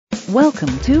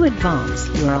Welcome to Advance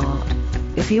Your Art.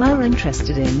 If you are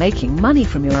interested in making money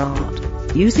from your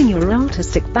art, using your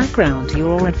artistic background to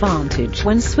your advantage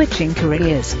when switching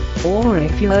careers, or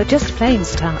if you are just plain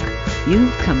stuck,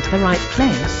 you've come to the right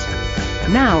place.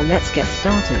 Now let's get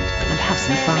started and have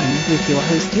some fun with your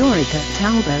host Yuri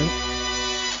Cataldo.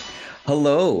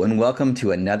 Hello and welcome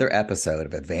to another episode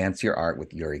of Advance Your Art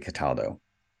with Yuri Cataldo.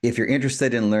 If you're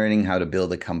interested in learning how to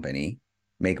build a company,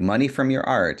 make money from your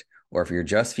art, or if you're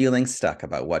just feeling stuck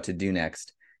about what to do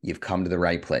next, you've come to the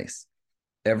right place.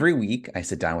 Every week, I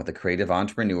sit down with a creative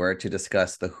entrepreneur to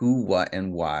discuss the who, what,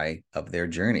 and why of their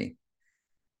journey.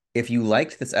 If you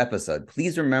liked this episode,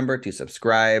 please remember to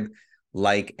subscribe,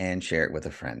 like, and share it with a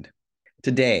friend.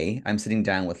 Today, I'm sitting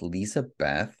down with Lisa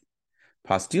Beth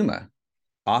Postuma,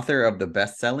 author of the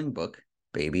best-selling book,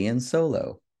 Baby and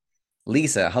Solo.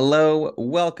 Lisa, hello.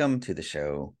 Welcome to the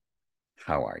show.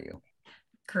 How are you?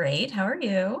 Great. How are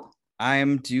you?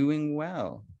 I'm doing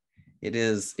well.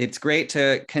 It's great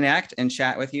to connect and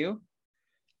chat with you.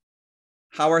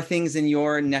 How are things in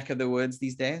your neck of the woods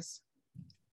these days?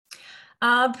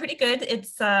 Pretty good.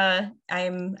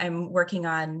 I'm working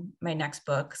on my next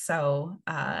book, so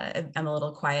I'm a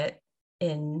little quiet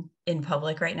in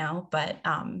public right now, but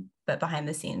behind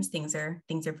the scenes things are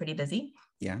pretty busy.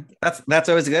 Yeah, that's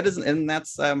always good, and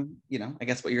that's I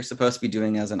guess what you're supposed to be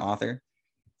doing as an author,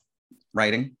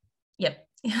 writing. Yep.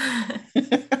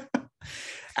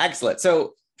 Excellent.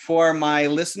 So for my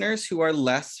listeners who are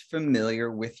less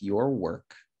familiar with your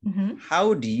work,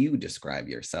 How do you describe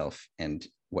yourself and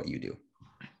what you do?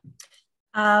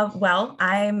 Well,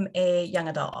 I'm a young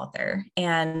adult author,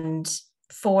 and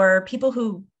for people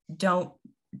who don't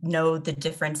know the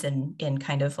difference in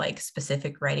kind of like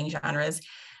specific writing genres,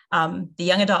 the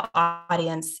young adult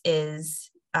audience is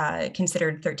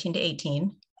considered 13 to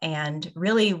 18. And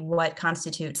really what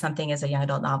constitutes something as a young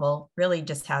adult novel really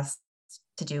just has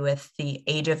to do with the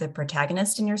age of the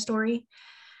protagonist in your story.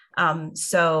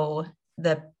 So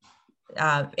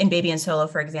in Baby and Solo,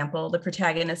 for example, the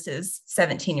protagonist is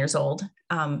 17 years old.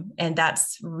 And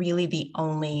that's really the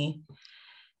only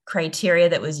criteria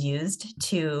that was used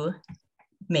to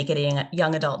make it a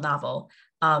young adult novel.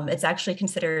 It's actually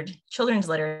considered children's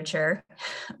literature,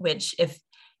 which if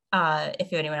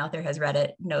anyone out there has read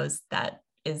it knows that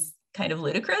is kind of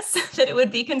ludicrous that it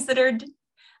would be considered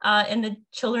in the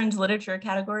children's literature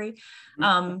category.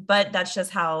 But that's just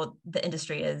how the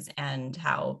industry is and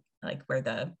how where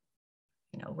the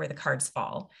cards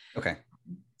fall. Okay.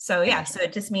 So yeah, so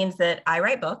it just means that I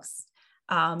write books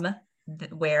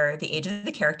where the age of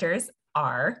the characters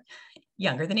are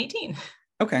younger than 18.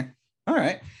 Okay. All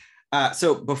right.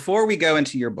 So before we go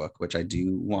into your book, which I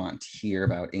do want to hear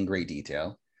about in great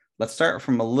detail, let's start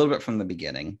from a little bit from the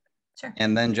beginning. Sure.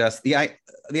 And then just the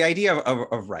idea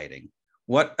of writing.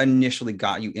 What initially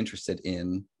got you interested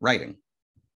in writing?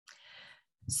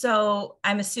 So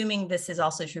I'm assuming this is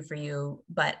also true for you,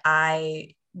 but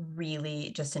I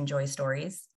really just enjoy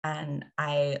stories and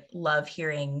I love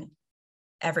hearing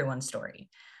everyone's story.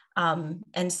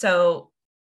 And so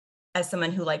as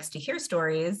someone who likes to hear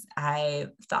stories, I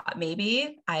thought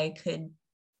maybe I could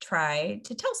try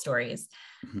to tell stories.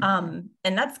 And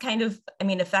that's kind of,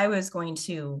 if I was going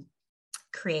to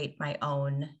create my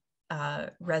own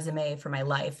resume for my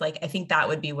life, I think that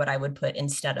would be what I would put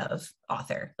instead of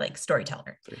author, like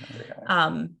storyteller.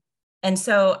 And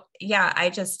so, yeah,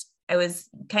 I was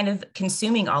kind of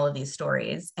consuming all of these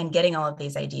stories and getting all of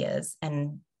these ideas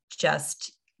and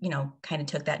just, kind of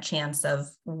took that chance of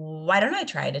why don't I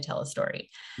try to tell a story?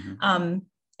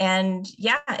 And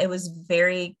yeah, it was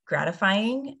very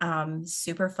gratifying,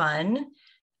 super fun,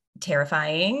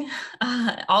 terrifying,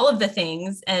 all of the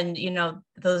things. And,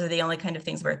 those are the only kind of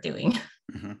things worth doing.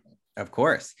 Of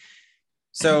course.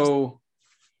 So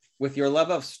with your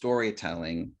love of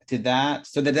storytelling, did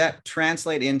that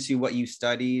translate into what you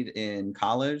studied in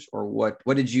college, or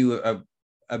what did you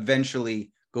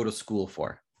eventually go to school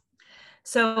for?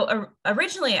 So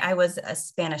originally I was a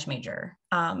Spanish major,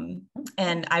 and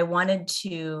I wanted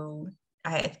to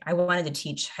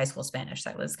teach high school Spanish.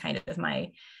 That was kind of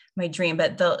my dream.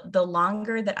 But the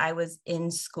longer that I was in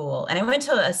school, and I went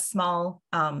to a small,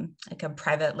 a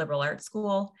private liberal arts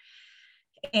school.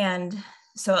 And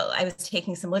so I was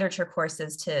taking some literature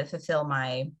courses to fulfill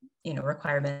my,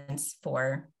 requirements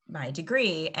for my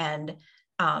degree. And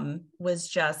it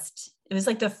was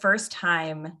the first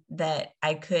time that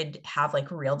I could have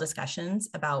real discussions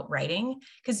about writing,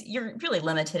 because you're really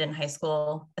limited in high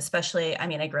school, especially,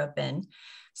 I grew up in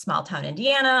small town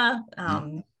Indiana,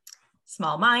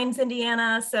 Small Mines,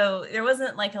 Indiana. So there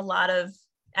wasn't a lot of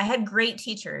I had great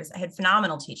teachers. I had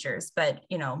phenomenal teachers, but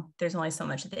you know, there's only so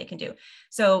much that they can do.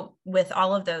 So with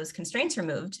all of those constraints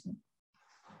removed,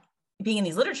 being in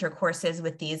these literature courses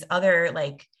with these other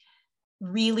like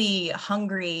really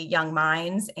hungry young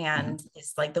minds and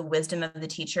it's like the wisdom of the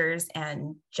teachers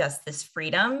and just this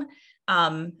freedom,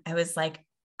 I was like,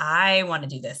 I want to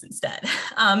do this instead.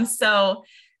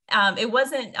 It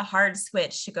wasn't a hard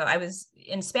switch to go. I was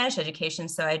in Spanish education,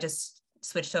 so I just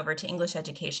switched over to English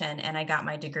education, and I got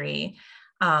my degree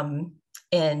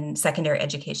in secondary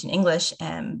education English,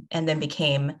 and then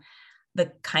became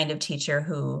the kind of teacher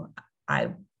who I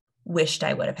wished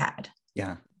I would have had.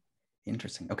 Yeah.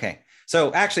 Interesting. Okay.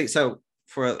 So actually,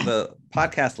 for the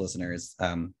podcast listeners,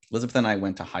 Elizabeth and I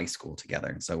went to high school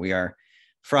together. So we are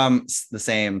from the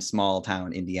same small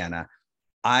town, Indiana.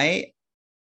 I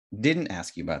didn't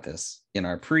ask you about this in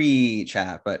our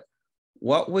pre-chat, but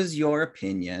what was your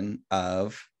opinion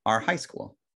of our high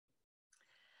school?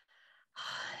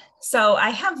 So I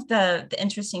have the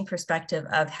interesting perspective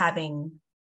of having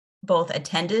both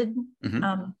attended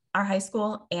our high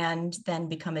school and then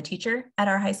become a teacher at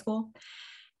our high school.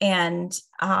 And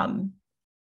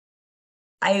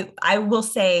I will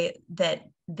say that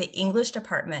the English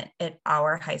department at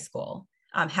our high school,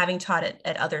 having taught it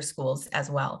at other schools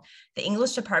as well, the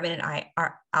English department at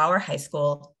our high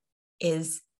school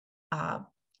is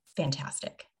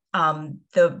fantastic.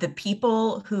 The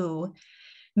people who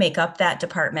make up that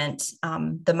department,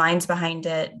 the minds behind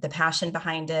it, the passion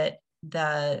behind it,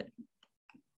 the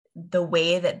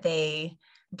way that they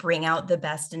bring out the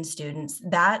best in students,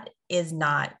 that is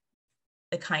not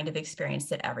the kind of experience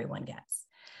that everyone gets.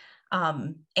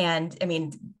 And I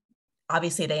mean,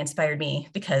 obviously they inspired me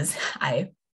because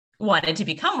I wanted to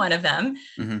become one of them.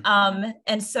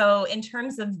 And so in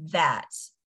terms of that,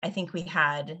 I think we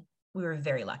were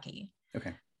very lucky.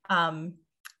 Okay.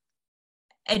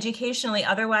 Educationally,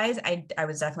 otherwise, I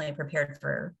was definitely prepared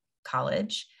for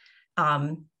college.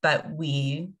 But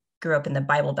we grew up in the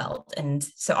Bible Belt. And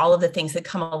so all of the things that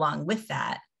come along with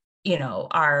that, you know,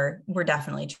 were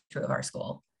definitely true of our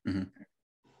school.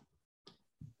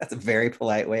 That's a very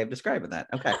polite way of describing that.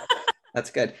 Okay.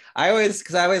 That's good. I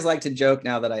always like to joke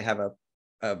now that I have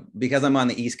because I'm on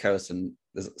the East Coast and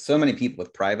there's so many people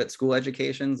with private school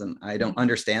educations and I don't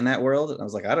understand that world. And I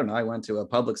was like, I don't know. I went to a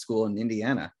public school in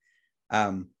Indiana.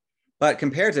 But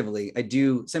comparatively, I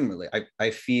do similarly. I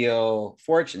feel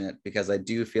fortunate because I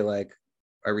do feel like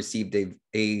I received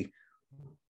a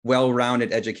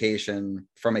well-rounded education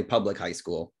from a public high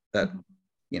school that,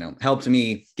 you know, helped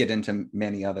me get into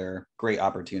many other great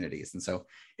opportunities. And so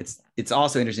it's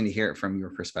also interesting to hear it from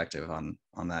your perspective on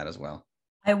that as well.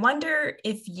 I wonder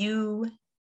if you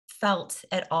felt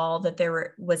at all that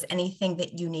there was anything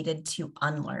that you needed to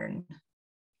unlearn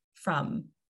from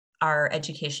our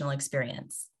educational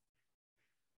experience.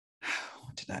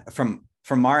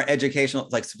 From our educational,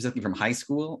 like specifically from high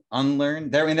school,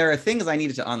 unlearn. There are things I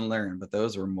needed to unlearn, but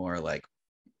those were more like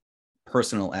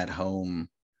personal at home,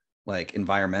 like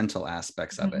environmental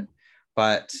aspects of it.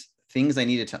 But things I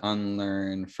needed to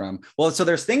unlearn so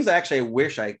there's things I actually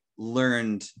wish I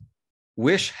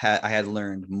had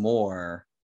learned more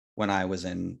when I was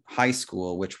in high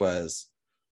school, which was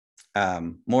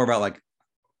more about like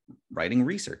writing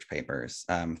research papers,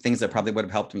 things that probably would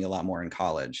have helped me a lot more in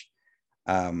college.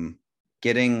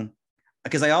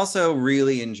 Because I also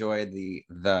really enjoyed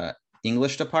the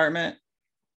English department,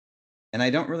 and I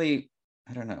don't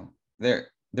know, there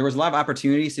was a lot of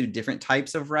opportunities to do different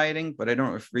types of writing, but I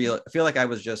feel like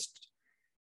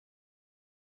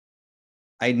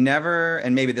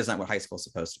and maybe this is not what high school is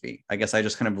supposed to be. I guess I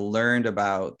just kind of learned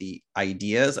about the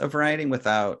ideas of writing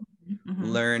without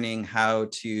learning how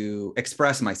to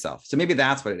express myself. So maybe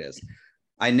that's what it is.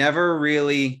 I never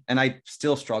really, and I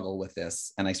still struggle with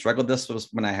this. And I struggled this was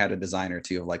when I had a designer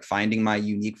too, of like finding my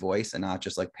unique voice and not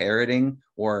just like parroting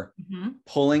or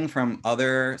pulling from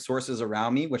other sources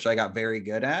around me, which I got very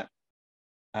good at.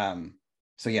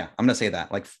 So yeah, I'm going to say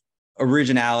that, like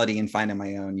originality and finding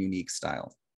my own unique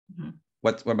style.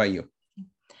 What about you?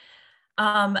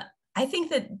 I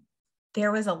think that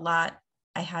there was a lot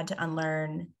I had to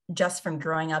unlearn just from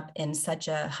growing up in such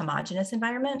a homogenous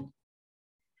environment.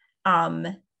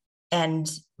 And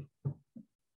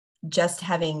just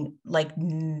having like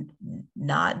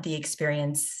not the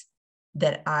experience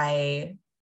that I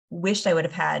wished I would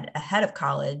have had ahead of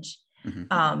college,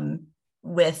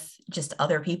 with just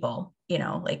other people, you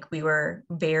know, like we were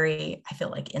very, I feel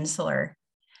like insular.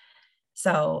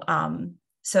 So, and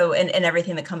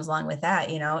everything that comes along with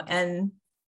that, you know, and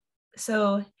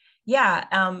so, yeah,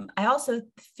 I also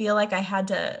feel like I had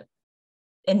to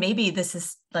and maybe this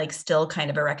is like still kind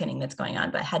of a reckoning that's going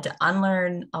on, but had to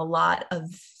unlearn a lot of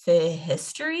the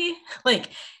history, like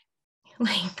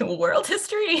world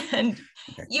history and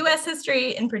US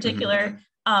history in particular.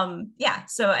 Yeah.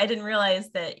 So I didn't realize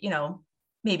that,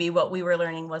 maybe what we were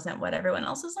learning wasn't what everyone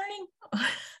else was learning.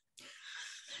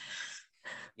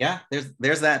 Yeah,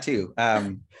 there's that too.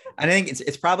 I think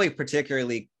it's probably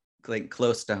particularly like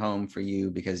close to home for you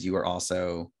because you were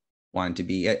also wanting to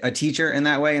be a teacher in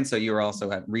that way, and so you were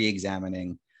also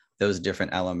re-examining those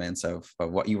different elements of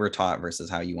what you were taught versus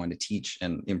how you want to teach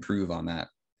and improve on that.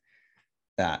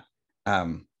 But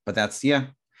that's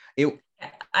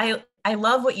I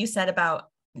love what you said about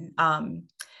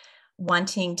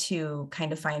wanting to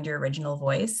kind of find your original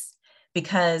voice,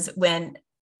 because when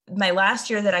my last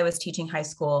year that I was teaching high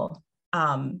school,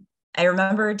 I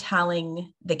remember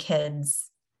telling the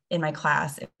kids in my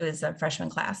class, it was a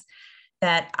freshman class,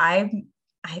 that I'm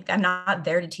not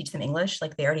there to teach them English,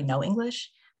 like they already know English,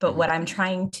 but what I'm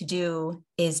trying to do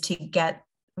is to get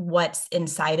what's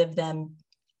inside of them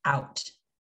out,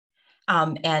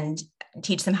 and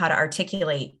teach them how to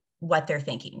articulate what they're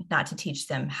thinking, not to teach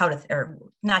them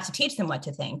not to teach them what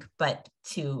to think, but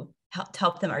to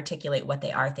help them articulate what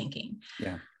they are thinking.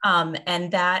 Yeah.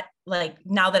 And that, like,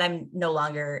 now that I'm no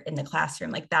longer in the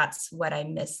classroom, like that's what I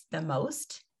miss the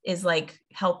most, is like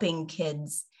helping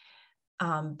kids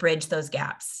bridge those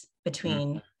gaps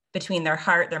between their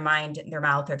heart, their mind, their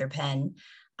mouth, or their pen.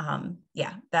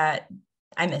 That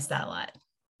I miss that a lot.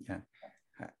 Yeah.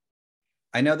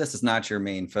 I know this is not your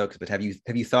main focus, but have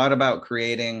you thought about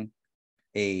creating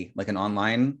an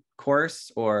online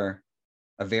course or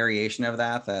a variation of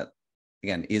that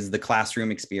again is the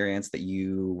classroom experience that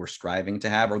you were striving to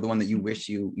have, or the one that you wish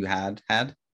you had?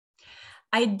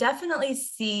 I definitely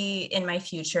see in my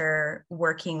future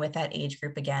working with that age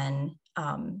group again,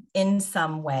 in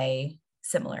some way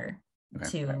similar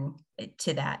to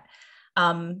that.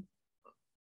 I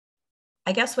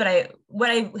guess what I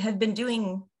have been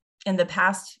doing in the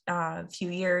past few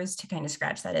years to kind of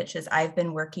scratch that itch is I've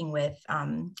been working with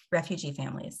refugee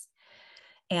families,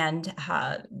 and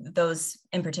those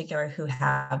in particular who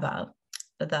have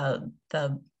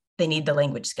they need the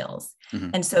language skills.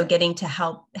 And so getting to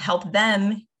help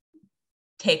them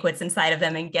take what's inside of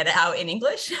them and get it out in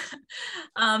English,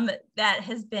 that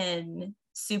has been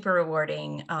super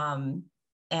rewarding,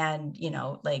 and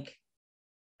like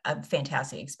a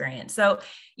fantastic experience. So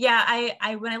yeah,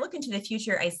 I when I look into the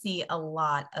future, I see a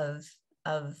lot of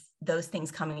those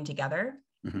things coming together.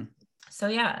 So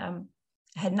yeah,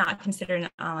 I had not considered an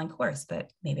online course,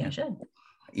 but maybe I should.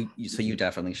 So you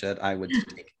definitely should. I would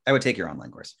take your online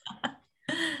course.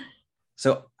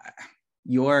 So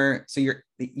you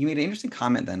made an interesting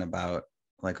comment then about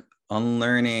like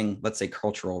unlearning, let's say,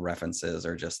 cultural references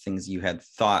or just things you had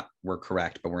thought were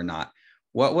correct but were not.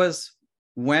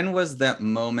 When was that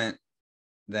moment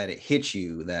that it hit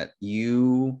you that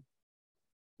you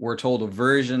were told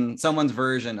someone's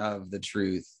version of the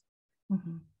truth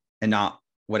and not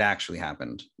what actually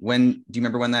happened? Do you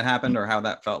remember when that happened or how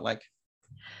that felt like?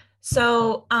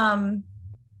 So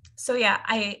yeah,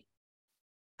 I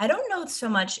don't know so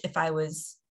much if I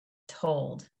was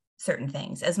told certain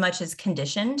things as much as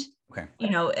conditioned,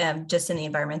 just in the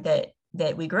environment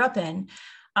that we grew up in.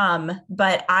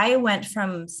 But I went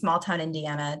from small town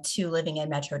Indiana to living in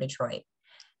Metro Detroit,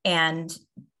 and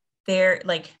there,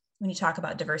 like, when you talk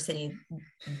about diversity,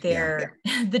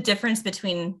 the difference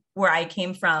between where I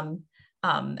came from,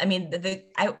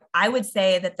 I would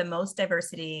say that the most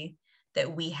diversity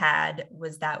that we had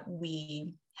was that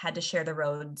we had to share the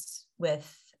roads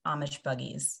with Amish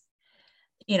buggies,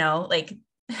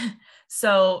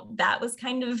 so that was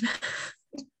kind of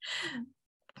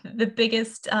the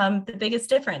biggest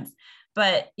difference.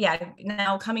 But yeah,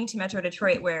 now coming to Metro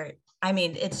Detroit, where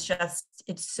it's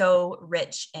so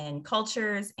rich in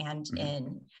cultures and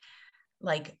in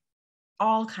like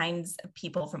all kinds of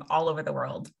people from all over the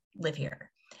world live here.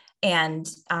 And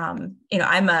I'm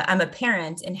a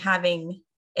parent, and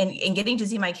getting to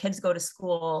see my kids go to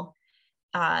school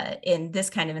in this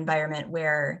kind of environment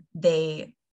where they're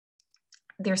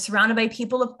surrounded by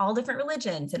people of all different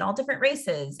religions and all different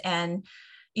races, and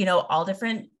all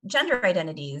different gender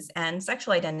identities and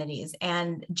sexual identities,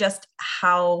 and just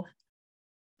how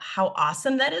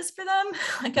awesome that is for them.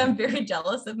 Like, I'm very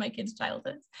jealous of my kids'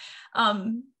 childhoods.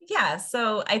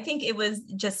 So I think it was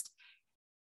just,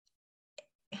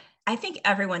 I think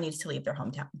everyone needs to leave their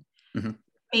hometown.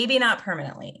 Maybe not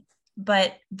permanently,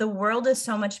 but the world is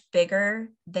so much bigger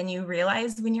than you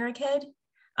realize when you're a kid.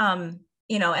 And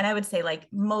I would say, like,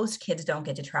 most kids don't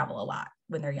get to travel a lot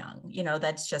when they're young.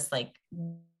 That's just like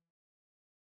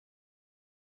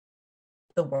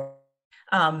the world.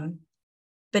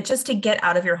 But just to get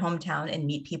out of your hometown and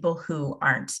meet people who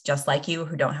aren't just like you,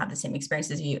 who don't have the same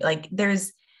experiences as you, like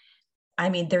there's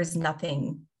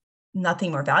nothing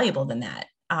more valuable than that.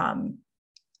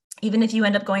 Even if you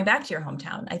end up going back to your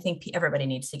hometown, I think everybody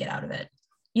needs to get out of it.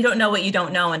 You don't know what you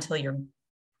don't know until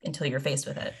you're faced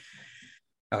with it.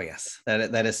 Oh yes,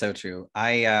 that is so true.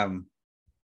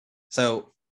 So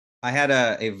I had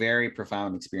a very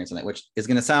profound experience in that, which is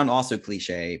going to sound also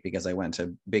cliche because I went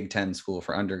to Big Ten school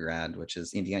for undergrad, which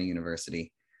is Indiana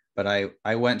University. But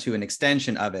I went to an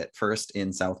extension of it first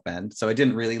in South Bend. So I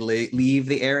didn't really leave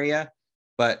the area,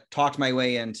 but talked my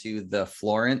way into the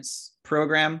Florence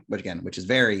program, which is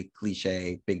very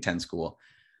cliche Big Ten school.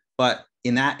 But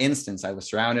in that instance, I was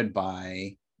surrounded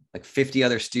by like 50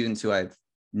 other students who I've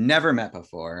never met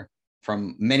before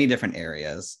from many different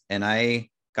areas. And I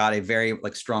got a very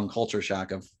like strong culture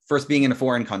shock of first being in a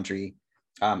foreign country,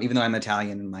 even though I'm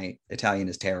Italian and my Italian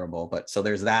is terrible. But so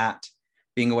there's that,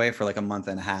 being away for like a month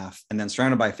and a half, and then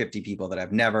surrounded by 50 people that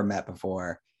I've never met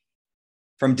before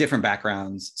from different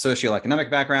backgrounds,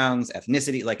 socioeconomic backgrounds,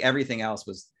 ethnicity, like everything else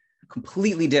was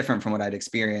completely different from what I'd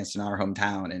experienced in our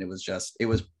hometown. And it was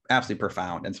absolutely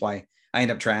profound. And that's why I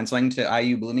ended up transferring to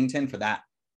IU Bloomington for that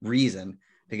reason,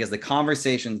 because the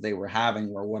conversations they were having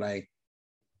were what I'd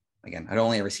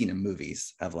only ever seen in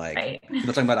movies of like people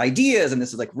talking about ideas, and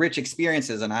this is like rich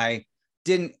experiences. And I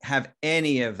didn't have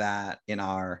any of that in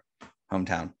our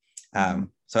hometown.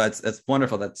 So it's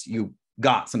wonderful that you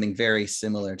got something very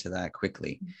similar to that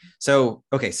quickly. So,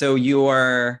 okay. So you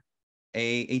are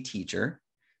a teacher.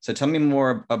 So tell me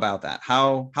more about that.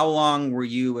 How long were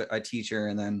you a teacher?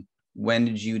 And then when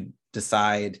did you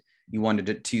decide you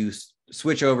wanted to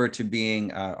switch over to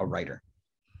being a writer?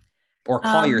 Or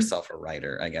call yourself a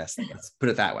writer, I guess. Let's put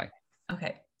it that way.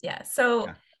 Okay. Yeah. So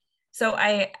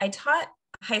I taught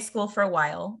high school for a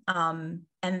while. And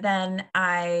then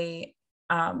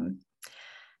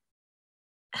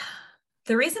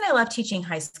the reason I left teaching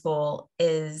high school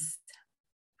is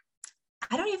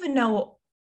I don't even know.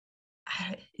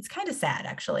 It's kind of sad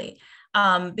actually.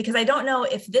 Because I don't know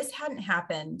if this hadn't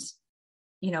happened,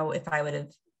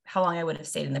 how long I would have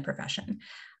stayed in the profession.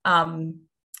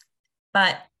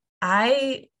 But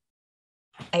I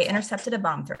intercepted a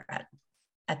bomb threat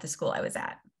at the school I was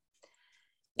at.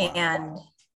 Wow.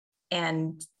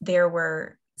 And there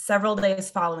were several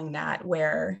days following that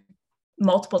where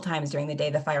multiple times during the day,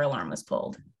 the fire alarm was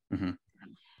pulled. Mm-hmm.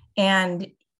 And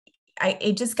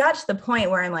it just got to the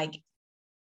point where I'm like,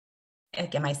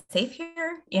 am I safe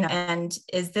here? And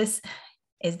is this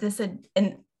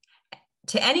and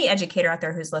to any educator out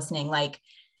there who's listening, like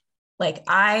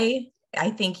I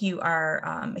think you are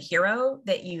a hero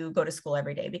that you go to school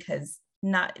every day, because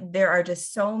there are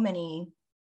just so many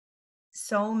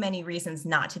reasons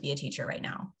not to be a teacher right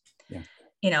now. Yeah.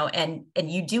 And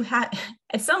you do have,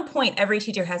 at some point, every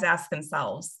teacher has asked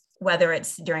themselves, whether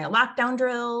it's during a lockdown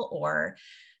drill or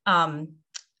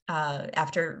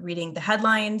after reading the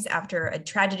headlines, after a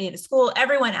tragedy at a school,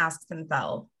 everyone asks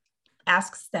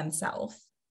themselves,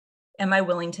 am I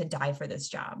willing to die for this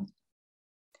job?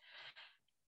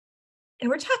 And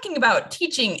we're talking about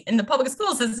teaching in the public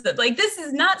school system. Like, this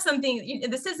is not something,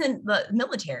 this isn't the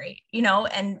military,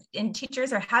 and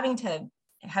teachers are having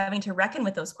to reckon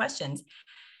with those questions.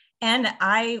 And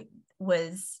I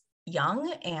was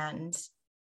young and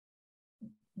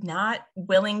not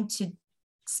willing to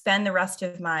spend the rest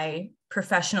of my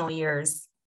professional years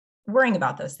worrying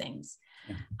about those things.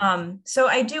 Yeah. So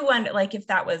I do wonder, like, if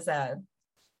that was a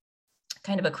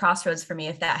kind of a crossroads for me,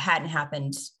 if that hadn't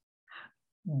happened,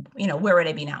 where would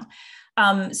I be now?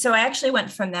 So I actually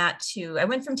went from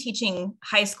teaching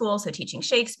high school, so teaching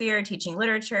Shakespeare, teaching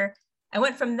literature. I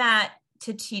went from that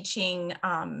to teaching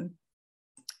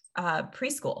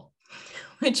preschool,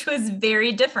 which was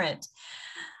very different,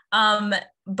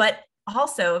 but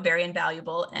also very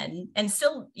invaluable and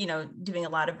still, doing a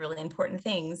lot of really important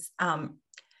things.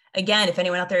 Again, if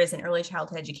anyone out there is in early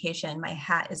childhood education, my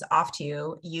hat is off to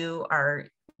you. You are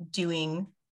doing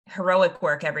heroic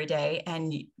work every day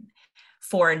and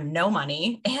for no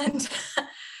money. And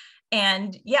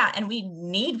we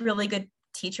need really good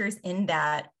teachers in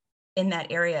that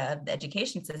area of the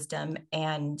education system.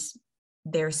 And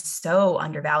they're so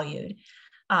undervalued.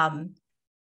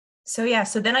 So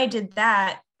then I did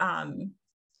that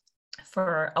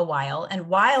for a while. And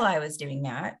while I was doing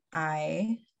that,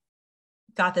 I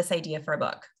got this idea for a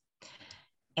book.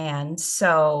 And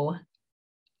so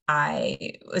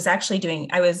I was actually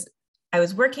I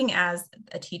was working as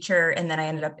a teacher, and then I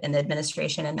ended up in the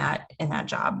administration in that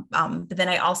job. But then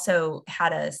I also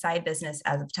had a side business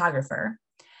as a photographer.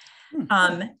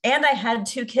 And I had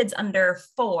 2 kids under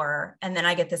 4, and then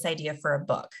I get this idea for a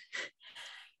book.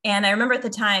 And I remember at the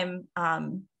time,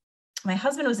 my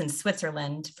husband was in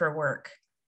Switzerland for work,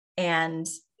 and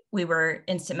we were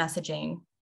instant messaging.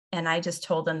 And I just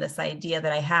told him this idea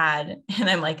that I had. And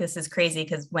I'm like, this is crazy,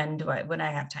 because when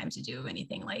I have time to do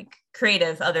anything like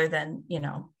creative other than,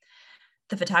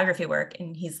 the photography work?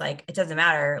 And he's like, it doesn't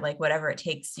matter, like whatever it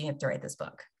takes, you have to write this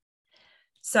book.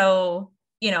 So,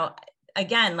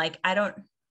 again, like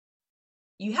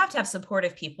you have to have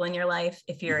supportive people in your life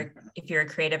if you're a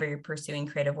creative or you're pursuing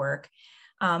creative work,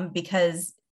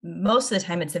 because most of the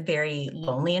time it's a very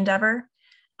lonely endeavor,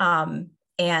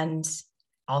 and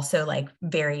also like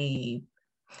very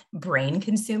brain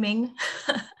consuming,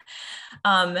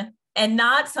 and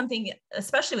not something,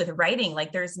 especially with writing,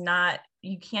 like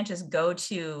you can't just go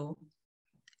to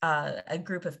a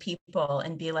group of people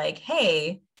and be like,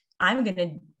 hey, I'm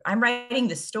writing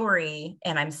the story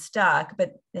and I'm stuck,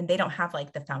 but then they don't have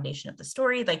like the foundation of the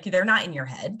story. Like they're not in your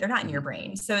head, they're not in your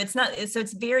brain. So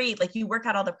it's very like you work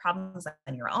out all the problems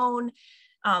on your own.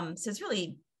 So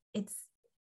it's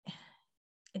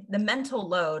the mental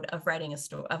load of writing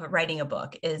a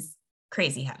book is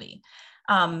crazy heavy.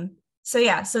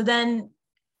 So then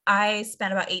I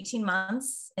spent about 18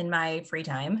 months in my free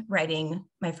time writing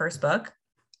my first book.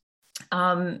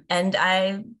 And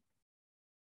the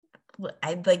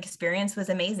experience was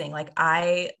amazing. Like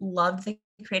I loved the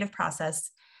creative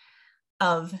process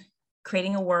of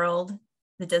creating a world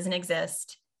that doesn't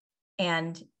exist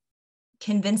and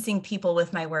convincing people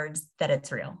with my words that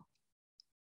it's real.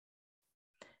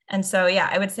 And so, yeah,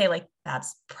 I would say like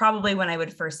that's probably when I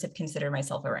would first have considered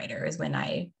myself a writer, is when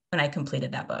I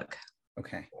completed that book.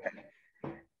 Okay.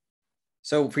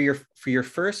 So for your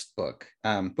first book,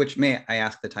 which, may I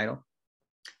ask the title?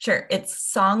 Sure.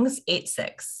 It's Songs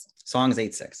 8-6. Songs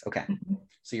 8-6. Okay. Mm-hmm.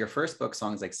 So your first book,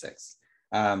 Songs 8-6.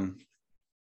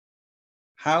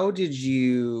 How did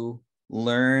you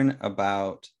learn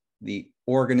about the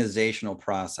organizational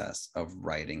process of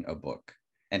writing a book,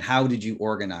 and how did you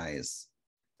organize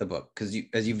the book? Because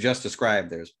as you've just described,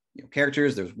 there's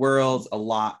characters, there's worlds, a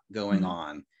lot going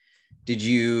on.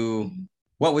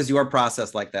 What was your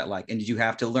process like that like? And did you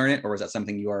have to learn it, or was that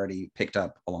something you already picked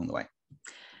up along the way?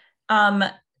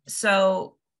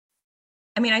 So,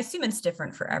 I mean, I assume it's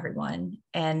different for everyone.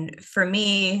 And for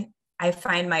me, I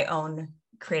find my own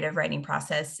creative writing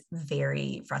process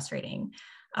very frustrating.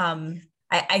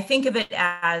 I think of it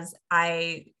as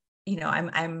I'm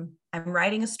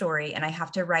writing a story and I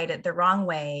have to write it the wrong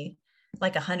way,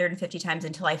 like 150 times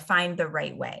until I find the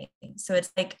right way. So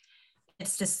it's like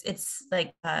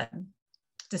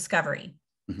discovery,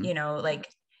 like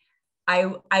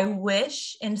I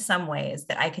wish in some ways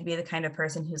that I could be the kind of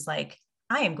person who's like,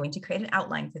 I am going to create an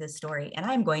outline for this story and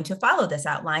I'm going to follow this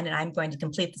outline and I'm going to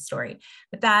complete the story.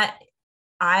 But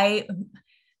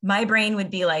my brain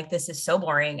would be like, this is so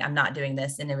boring, I'm not doing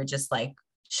this. And it would just like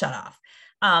shut off.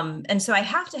 And so I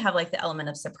have to have like the element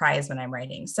of surprise when I'm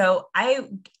writing. So I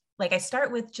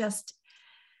start with just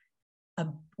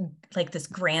this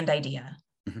grand idea,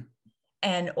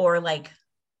 or like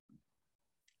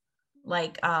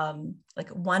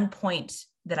one point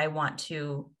that I want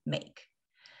to make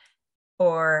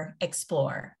or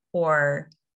explore or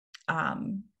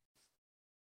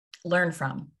learn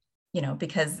from,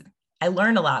 because I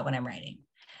learn a lot when I'm writing.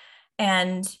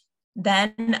 And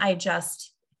then I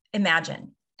just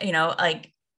imagine,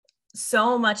 like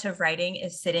so much of writing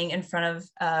is sitting in front of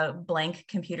a blank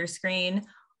computer screen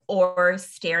or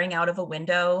staring out of a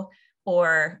window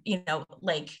or,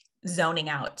 like zoning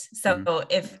out. So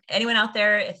if anyone out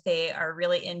there, if they are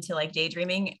really into like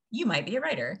daydreaming, you might be a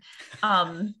writer.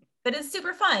 But it's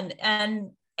super fun.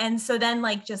 And so then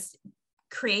like just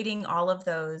creating all of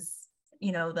those,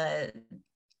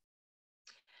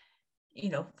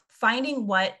 finding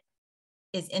what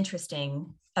is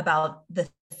interesting about the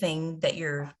thing that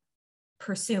you're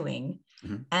pursuing,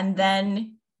 and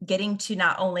then getting to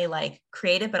not only like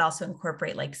create it, but also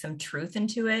incorporate like some truth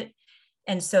into it.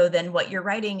 And so then what you're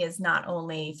writing is not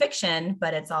only fiction,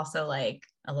 but it's also like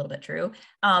a little bit true.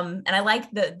 And I like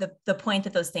the point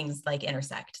that those things like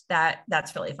intersect.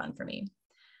 That's really fun for me.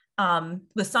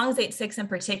 With Songs 8-6 in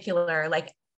particular,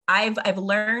 like I've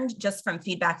learned just from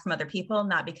feedback from other people,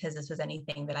 not because this was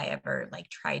anything that I ever like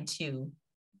tried to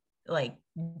like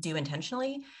do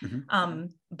intentionally.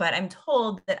 But I'm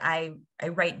told that I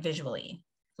write visually.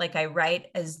 Like I write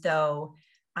as though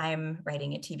I'm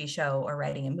writing a TV show or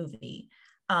writing a movie.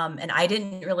 And I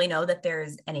didn't really know that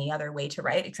there's any other way to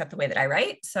write except the way that I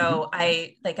write. So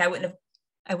I wouldn't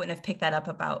have picked that up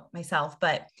about myself.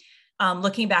 But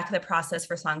looking back at the process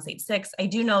for Songs 8-6, I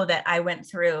do know that I went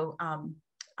through,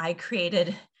 I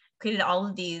created all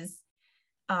of these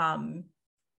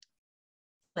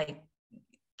like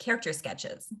character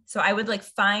sketches. So I would like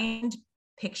find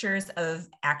pictures of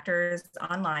actors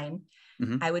online.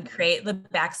 Mm-hmm. I would create the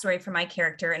backstory for my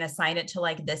character and assign it to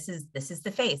like, this is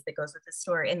the face that goes with the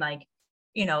story. And like,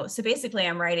 so basically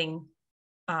I'm writing,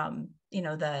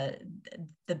 the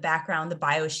background, the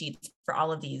bio sheets for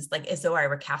all of these, like as though I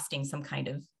were casting some kind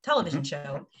of television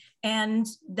show. And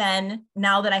then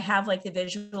now that I have like the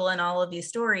visual and all of these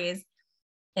stories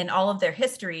and all of their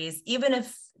histories, even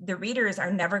if the readers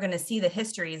are never going to see the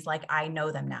histories, like I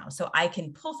know them now. So I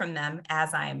can pull from them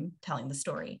as I'm telling the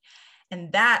story.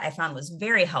 And that I found was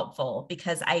very helpful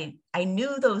because I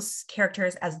knew those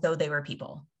characters as though they were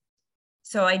people.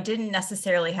 So I didn't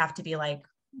necessarily have to be like,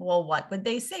 well, what would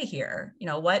they say here?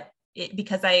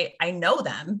 Because I know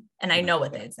them and I know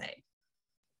what they'd say.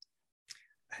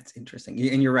 That's interesting.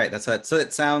 And you're right. So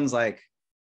it sounds like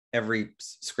every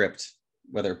script,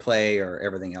 whether play or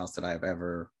everything else that I've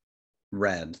ever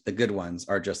read, the good ones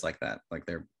are just like that. Like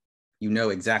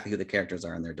exactly who the characters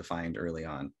are and they're defined early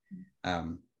on.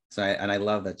 I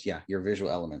love that. Yeah. Your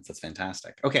visual elements. That's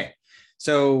fantastic. Okay.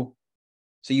 So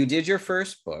you did your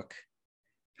first book.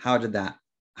 How did that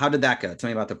go? Tell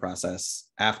me about the process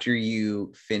after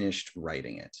you finished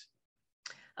writing it.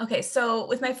 Okay. So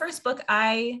with my first book,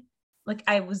 I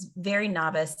was very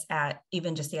novice at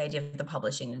even just the idea of the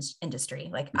publishing industry.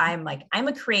 Like I'm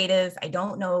a creative. I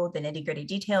don't know the nitty gritty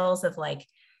details of like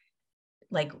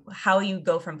how you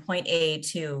go from point A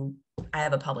to I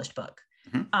have a published book.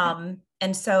 Mm-hmm.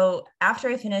 And so after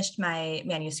I finished my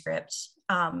manuscript,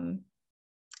 I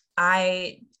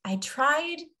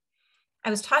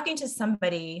was talking to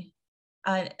somebody,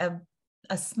 a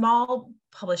small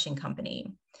publishing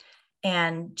company,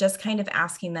 and just kind of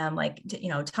asking them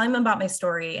telling them about my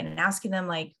story and asking them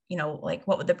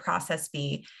what would the process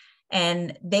be.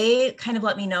 And they kind of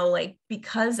let me know,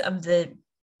 because of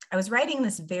I was writing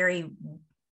this very,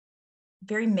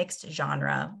 very mixed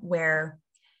genre where,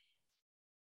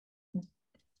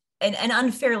 and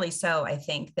unfairly so, I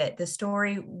think that the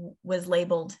story was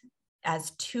labeled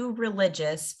as too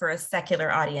religious for a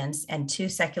secular audience and too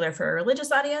secular for a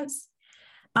religious audience.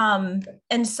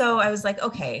 And so I was like,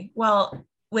 okay, well,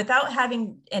 without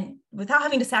having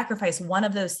to sacrifice one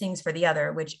of those things for the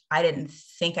other, which I didn't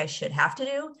think I should have to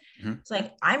do. Mm-hmm. It's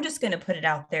like, I'm just going to put it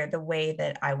out there the way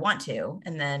that I want to,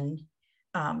 and then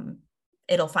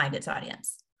it'll find its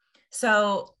audience.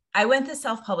 So I went the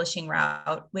self-publishing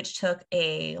route, which took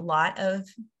a lot of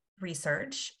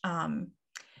research.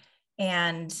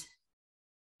 And,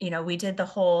 we did the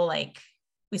whole,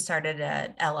 we started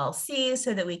an LLC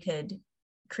so that we could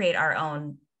create our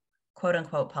own quote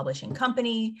unquote publishing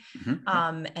company.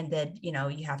 Mm-hmm. And then,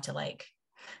 you have to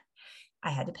I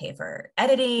had to pay for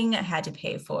editing. I had to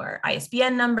pay for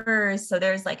ISBN numbers. So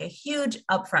there's a huge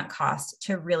upfront cost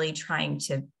to really trying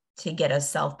to get a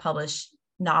self-published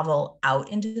novel out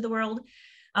into the world.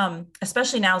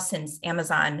 Especially now since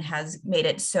Amazon has made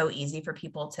it so easy for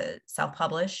people to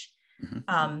self-publish.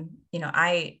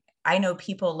 Mm-hmm. I know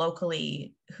people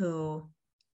locally who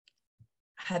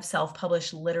have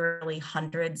self-published literally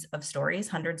hundreds of stories,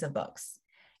 hundreds of books,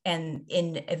 and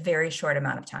in a very short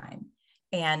amount of time.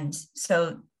 And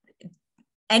so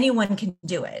anyone can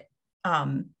do it.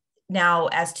 Now,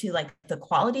 as to the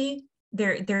quality,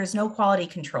 there's no quality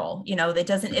control,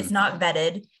 it's not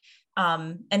vetted.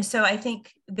 And so I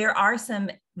think there are some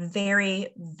very,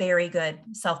 very good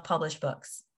self-published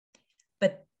books,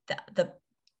 but the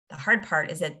hard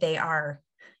part is that they are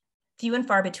few and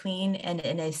far between, and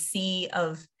in a sea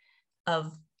of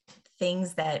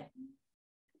things that,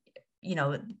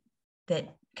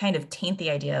 that kind of taint the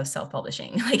idea of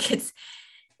self-publishing. It's,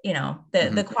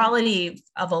 the quality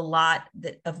of a lot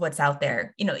of what's out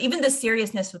there, even the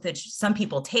seriousness with which some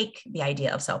people take the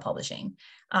idea of self-publishing.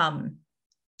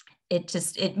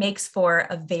 It makes for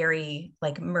a very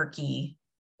murky,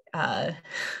 I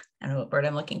don't know what word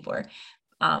I'm looking for.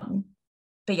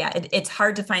 But yeah, it's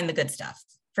hard to find the good stuff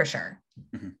for sure.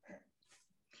 Mm-hmm.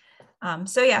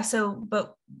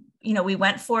 But we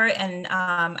went for it. And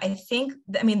I think,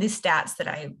 the stats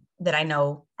that I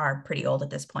know are pretty old at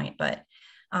this point, but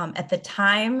at the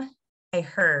time I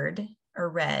heard or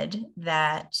read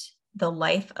that the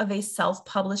life of a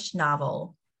self-published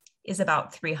novel is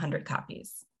about 300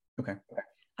 copies. Okay.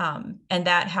 And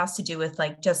that has to do with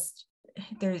just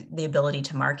the ability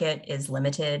to market is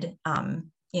limited,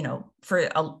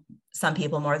 for some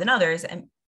people more than others. And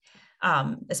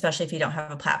especially if you don't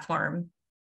have a platform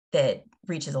that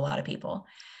reaches a lot of people.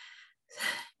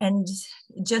 And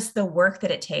just the work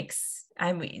that it takes,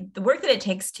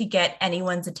 to get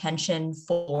anyone's attention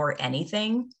for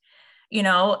anything, you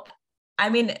know, I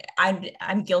mean,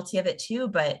 I'm guilty of it too,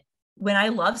 but when I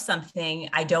love something,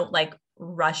 I don't like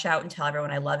rush out and tell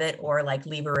everyone I love it, or like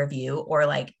leave a review, or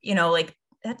like, you know, like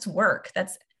that's work,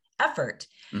 that's effort,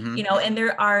 you know, and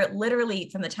there are literally,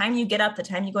 from the time you get up, the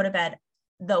time you go to bed,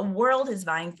 the world is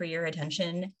vying for your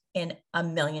attention in a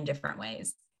million different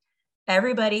ways.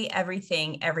 Everybody,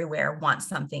 everything, everywhere wants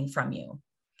something from you.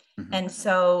 And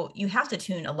so you have to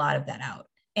tune a lot of that out.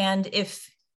 And if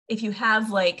you have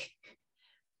like,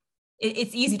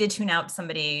 it's easy to tune out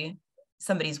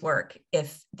somebody's work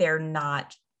if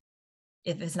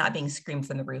it's not being screamed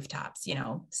from the rooftops, you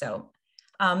know? So,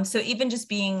 so even just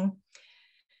being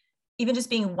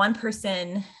one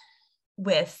person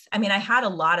with, I mean, I had a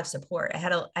lot of support. I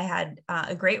had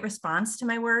a great response to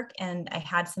my work, and I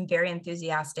had some very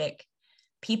enthusiastic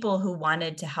people who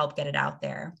wanted to help get it out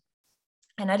there.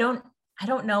 And I don't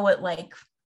know what like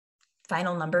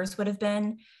final numbers would have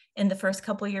been in the first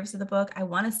couple of years of the book. I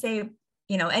want to say,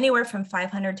 you know, anywhere from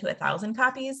 500 to 1,000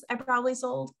 copies I probably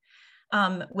sold,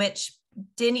 which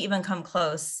didn't even come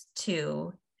close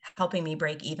to helping me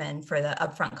break even for the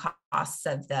upfront costs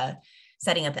of the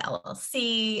setting up the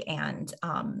LLC and,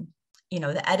 you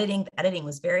know, the editing. The editing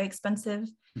was very expensive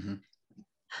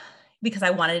because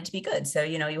I wanted it to be good. So,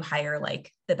 you know, you hire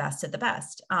like the best of the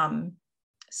best.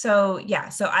 So yeah,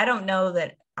 so I don't know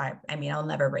that I mean, I'll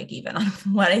never break even on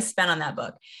what I spent on that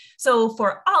book. So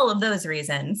for all of those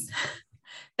reasons,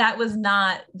 that was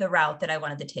not the route that I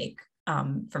wanted to take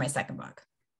for my second book.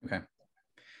 Okay.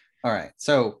 All right.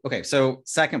 So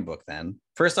second book then.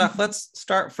 First off, let's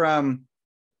start from,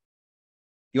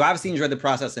 you obviously enjoyed the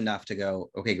process enough to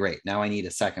go, okay, great, now I need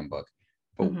a second book.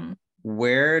 But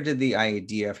where did the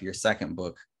idea for your second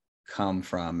book come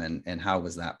from, and how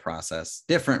was that process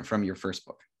different from your first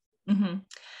book?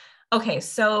 Okay,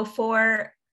 so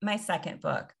for my second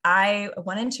book, I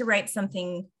wanted to write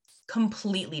something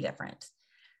completely different.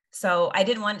 So I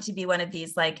didn't want it to be one of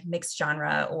these like mixed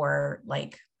genre, or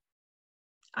like,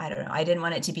 I don't know, I didn't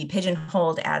want it to be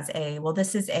pigeonholed as well,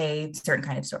 this is a certain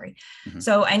kind of story.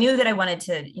 So I knew that I wanted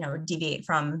to, you know, deviate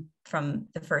from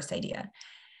the first idea.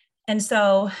 And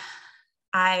so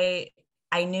I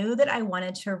knew that I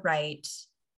wanted to write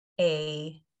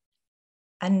a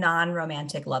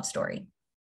non-romantic love story.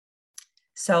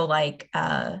 So like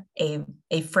a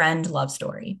friend love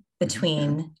story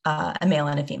between a male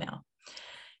and a female.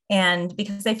 And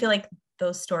because I feel like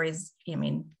those stories, I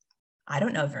mean, I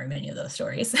don't know very many of those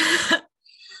stories.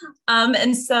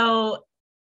 And so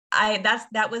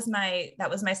that was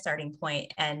my starting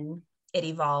point, and it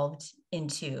evolved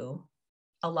into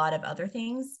a lot of other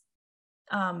things.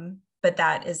 But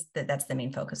that's the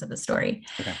main focus of the story.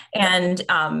 Okay. And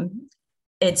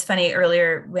it's funny,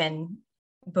 earlier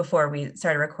before we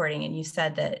started recording, and you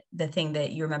said that the thing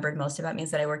that you remembered most about me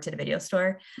is that I worked at a video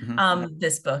store.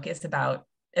 This book is about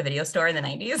a video store in the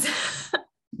 90s.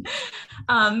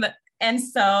 And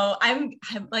so I'm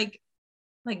like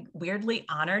weirdly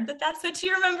honored that that's what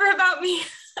you remember about me.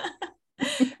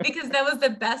 Because that was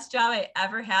the best job I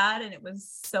ever had, and it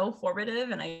was so formative,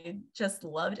 and I just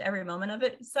loved every moment of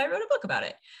it. So I wrote a book about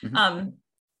it.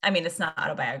 I mean, it's not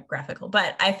autobiographical,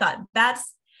 but I thought that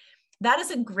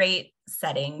is a great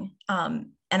setting.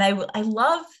 And I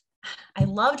loved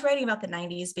writing about the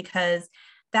 90s, because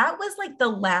that was like the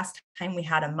last time we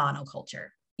had a monoculture.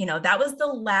 You know, that was the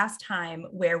last time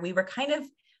where we were kind of,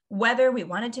 whether we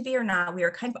wanted to be or not, we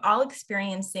were kind of all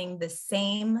experiencing the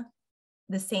same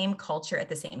culture at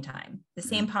the same time, the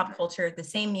same pop culture, the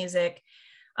same music,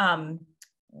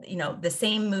 you know, the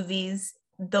same movies.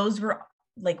 Those were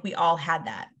like, we all had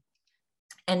that.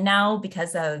 And now,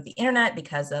 because of the internet,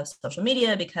 because of social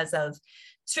media, because of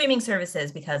streaming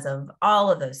services, because of all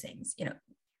of those things, you know,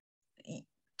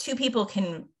 two people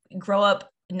can grow up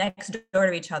next door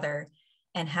to each other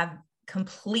and have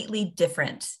completely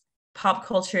different pop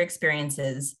culture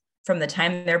experiences from the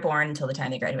time they're born until the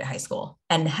time they graduate high school,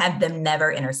 and have them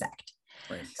never intersect.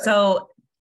 Right. So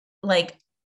like,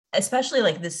 especially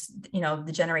like this, you know,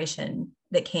 the generation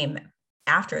that came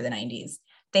after the 90s,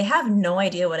 they have no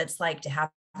idea what it's like to have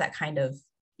that kind of,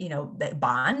 you know, that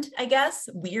bond, I guess,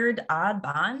 weird, odd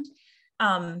bond.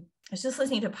 I was just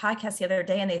listening to a podcast the other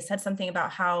day, and they said something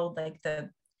about how like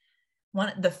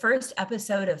the first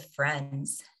episode of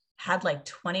Friends had like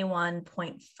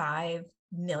 21.5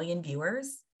 million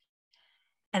viewers.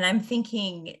 And I'm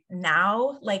thinking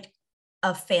now, like,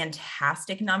 a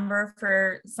fantastic number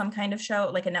for some kind of show,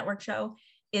 like a network show,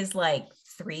 is like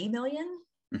 3 million.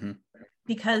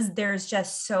 Because there's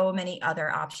just so many other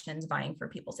options vying for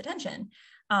people's attention.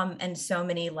 And so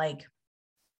many, like,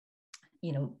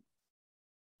 you know,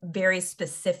 very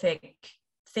specific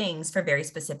things for very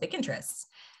specific interests.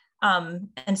 And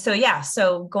so, yeah,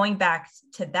 so going back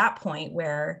to that point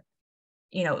where,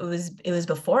 it was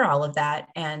before all of that,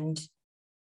 and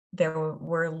there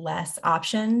were less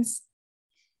options.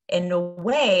 In a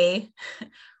way,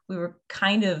 we were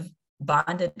kind of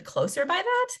bonded closer by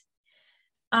that.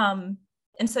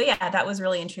 And so, yeah, that was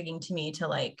really intriguing to me to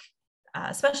like,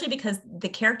 especially because the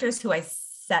characters who I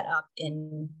set up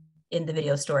in the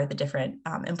video store, the different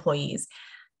employees,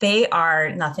 they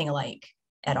are nothing alike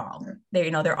at all.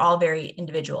 They're all very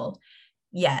individual,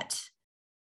 yet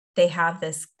they have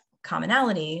this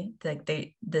commonality,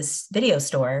 this video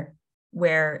store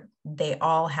where they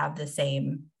all have the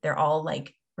same, they're all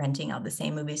like renting out the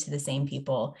same movies to the same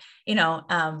people, and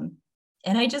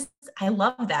I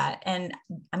love that. And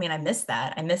I mean, I miss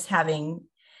that. I miss having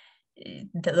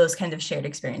those kinds of shared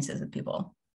experiences with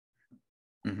people.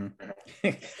 Mm-hmm.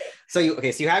 So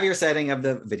you have your setting of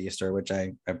the video store, which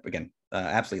I again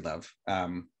absolutely love.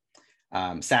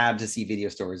 Sad to see video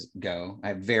stores go. I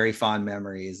have very fond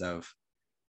memories of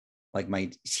like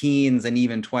my teens and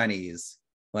even 20s,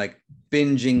 like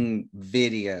binging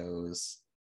videos,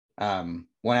 one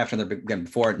after another, again,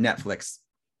 before Netflix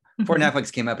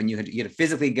came up, and you had to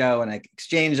physically go and like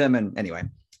exchange them. And anyway,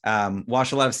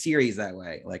 watch a lot of series that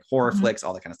way, like horror flicks,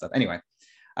 all that kind of stuff. Anyway,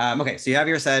 okay, so you have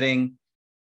your setting.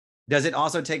 Does it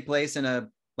also take place in a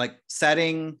like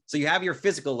setting? So you have your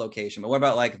physical location, but what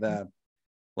about like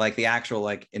the actual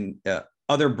like in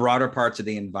other broader parts of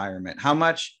the environment? How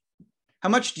much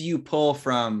do you pull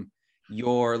from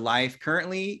your life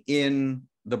currently in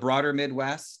the broader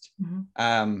Midwest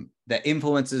that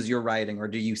influences your writing, or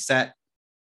do you set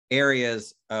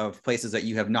areas of places that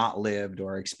you have not lived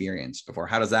or experienced before?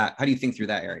 How do you think through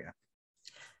that area?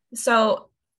 So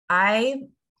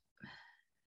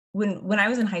when I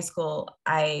was in high school,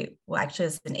 actually it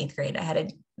was in 8th grade, I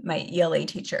had my ELA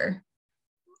teacher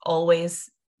always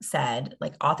said,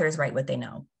 like, authors write what they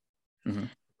know.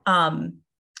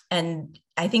 And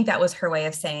I think that was her way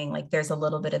of saying, like, there's a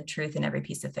little bit of truth in every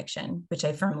piece of fiction, which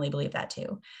I firmly believe that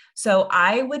too. So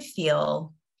I would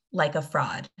feel like a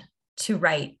fraud to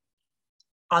write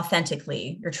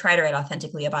authentically or try to write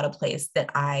authentically about a place that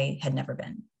I had never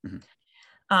been.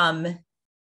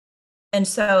 And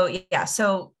so, yeah,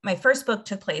 so my first book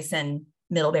took place in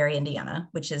Middlebury, Indiana,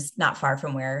 which is not far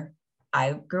from where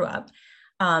I grew up.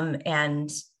 And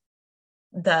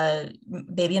the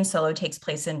Baby and Solo takes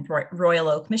place in Royal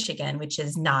Oak, Michigan, which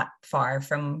is not far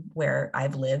from where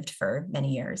I've lived for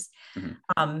many years.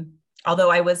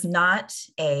 Although I was not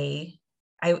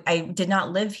I did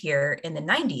not live here in the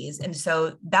 90s. And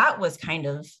so that was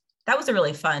a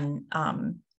really fun,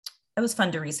 it was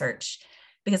fun to research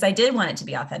because I did want it to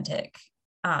be authentic.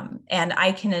 And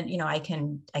I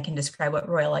can describe what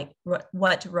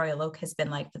Royal Oak has been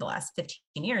like for the last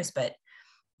 15 years, but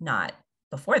not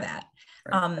before that.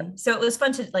 Right. So it was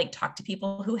fun to like talk to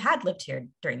people who had lived here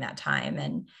during that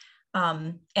time.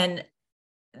 And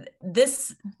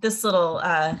this little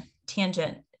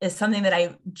tangent is something that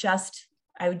I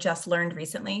just learned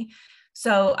recently.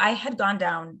 So I had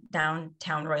gone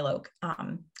downtown Royal Oak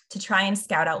to try and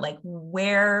scout out like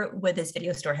where would this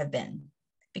video store have been,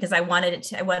 because I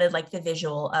wanted like the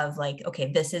visual of like,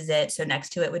 okay, this is it. So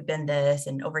next to it would have been this,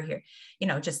 and over here,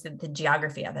 just the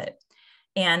geography of it.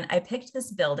 And I picked this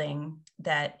building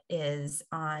that is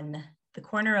on the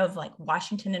corner of like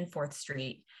Washington and 4th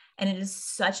Street. And it is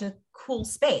such a cool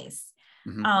space.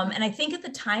 And I think at the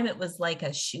time it was like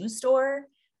a shoe store,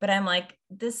 but I'm like,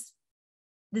 this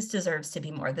deserves to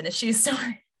be more than a shoe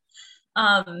store.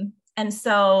 And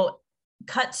so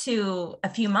cut to a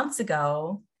few months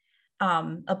ago,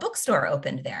 a bookstore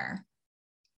opened there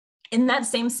in that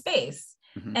same space.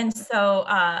 And so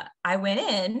I went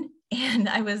in and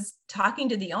I was talking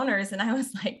to the owners and I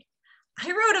was like, I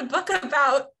wrote a book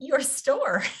about your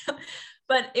store.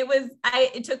 But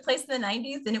it took place in the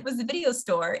 90s and it was a video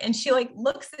store. And she like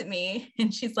looks at me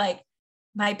and she's like,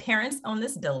 my parents own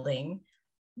this building.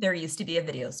 There used to be a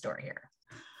video store here.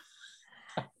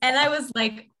 And I was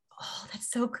like, oh, that's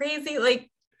so crazy.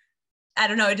 Like, I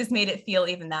don't know. It just made it feel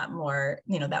even that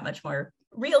much more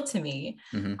real to me.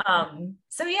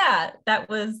 So yeah, that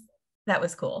was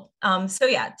cool. So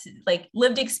yeah, like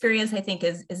lived experience, I think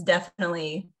is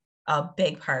definitely a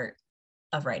big part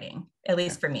of writing, at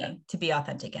least for me, to be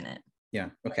authentic in it.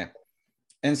 Yeah. Okay.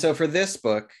 And so for this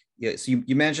book, so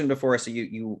you mentioned before, so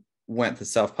you went the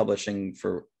self-publishing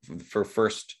for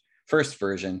first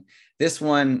version. This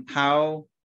one,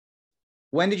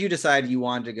 when did you decide you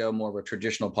wanted to go more of a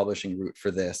traditional publishing route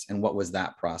for this, and what was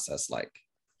that process like?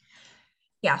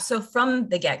 Yeah. So from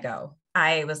the get-go,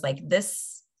 I was like,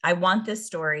 I want this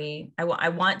story. I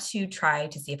want to try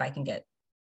to see if I can get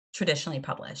traditionally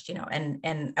published,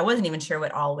 and I wasn't even sure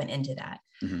what all went into that.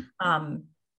 Mm-hmm.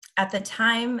 At the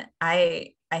time,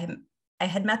 I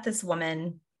had met this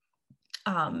woman.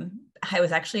 I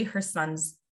was actually her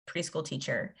son's preschool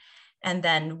teacher. And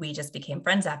then we just became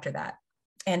friends after that.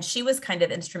 And she was kind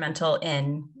of instrumental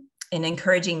in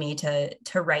encouraging me to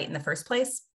write in the first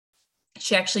place.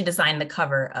 She actually designed the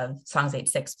cover of Songs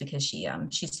 8-6 because she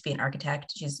used to be an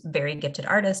architect. She's a very gifted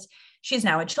artist. She's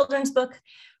now a children's book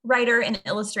writer and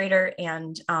illustrator,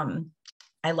 and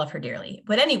I love her dearly.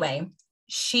 But anyway,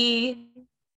 she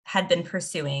had been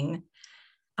pursuing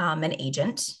an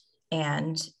agent,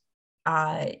 and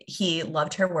he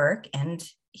loved her work, and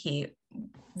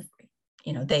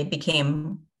they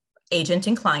became agent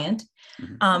and client.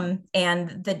 Mm-hmm.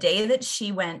 And the day that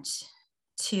she went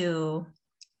to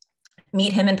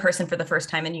meet him in person for the first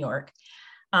time in New York,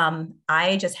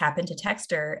 I just happened to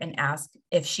text her and ask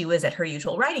if she was at her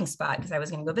usual writing spot because I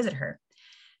was going to go visit her.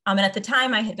 And at the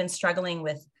time I had been struggling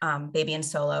with Baby and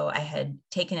Solo. I had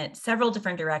taken it several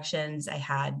different directions. I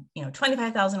had,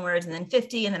 25,000 words and then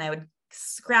 50, and then I would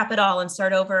scrap it all and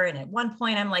start over. And at one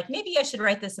point I'm like, maybe I should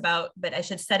write this about, but I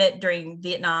should set it during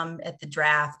Vietnam at the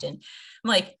draft. And I'm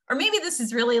like, or maybe this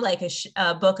is really like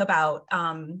a book about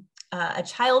a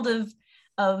child of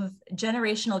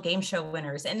generational game show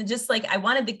winners. And just like, I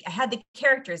had the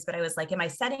characters, but I was like, am I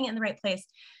setting it in the right place?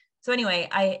 So anyway,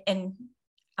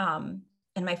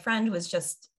 and my friend was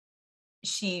just,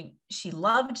 she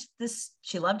loved this.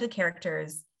 She loved the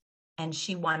characters, and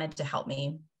she wanted to help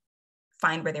me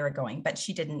find where they were going, but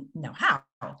she didn't know how.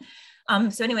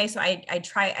 So anyway, so I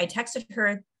texted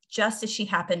her just as she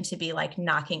happened to be like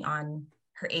knocking on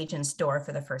her agent's door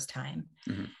for the first time.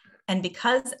 Mm-hmm. And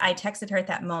because I texted her at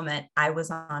that moment, I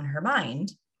was on her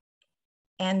mind.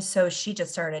 And so she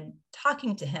just started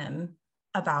talking to him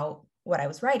about what I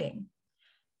was writing.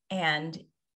 And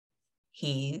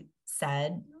he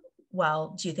said,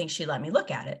 well, do you think she'd let me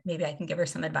look at it? Maybe I can give her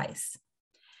some advice.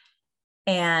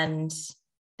 And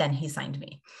then he signed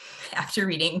me after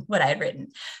reading what I had written.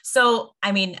 So,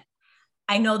 I mean,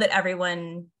 I know that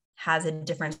everyone has a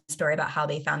different story about how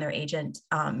they found their agent.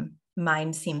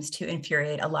 Mine seems to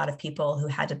infuriate a lot of people who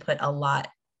had to put a lot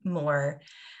more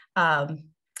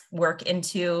work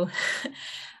into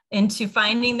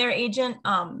finding their agent.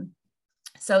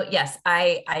 So yes,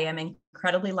 I am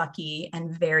incredibly lucky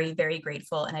and very, very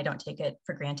grateful, and I don't take it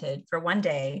for granted for one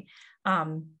day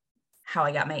how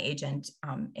I got my agent.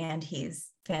 And he's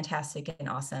fantastic and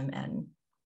awesome and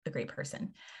a great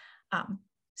person.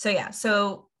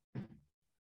 So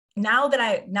now that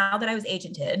I was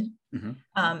agented, mm-hmm.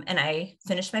 And I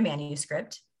finished my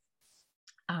manuscript.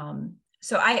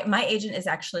 So my agent is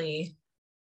actually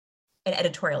an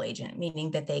editorial agent,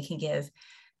 meaning that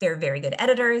they're very good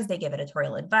editors. They give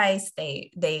editorial advice.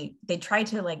 They try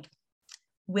to like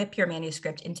whip your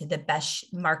manuscript into the best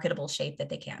marketable shape that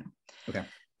they can. Okay.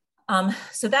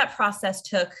 So that process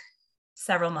took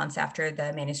several months after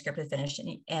the manuscript was finished,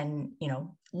 and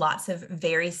lots of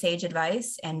very sage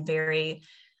advice and very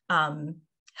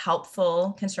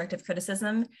helpful constructive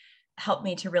criticism helped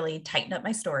me to really tighten up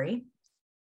my story.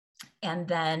 And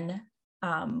then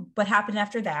what happened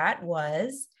after that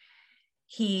was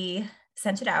he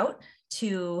sent it out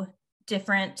to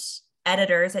different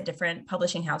editors at different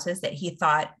publishing houses that he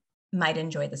thought might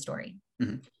enjoy the story.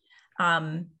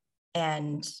 Mm-hmm.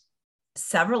 And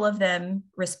several of them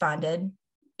responded,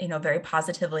 very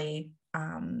positively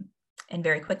and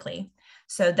very quickly.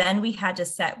 So then we had to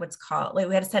set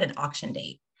an auction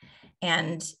date.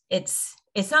 And it's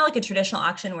not like a traditional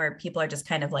auction where people are just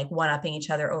kind of like one-upping each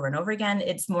other over and over again.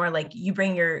 It's more like you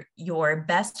bring your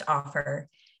best offer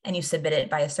and you submit it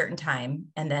by a certain time.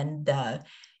 And then the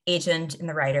agent and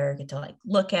the writer get to like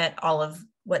look at all of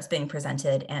what's being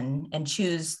presented and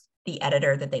choose the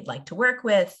editor that they'd like to work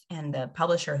with and the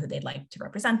publisher who they'd like to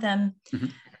represent them.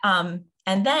 Mm-hmm.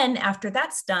 And then after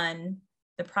that's done,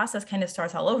 the process kind of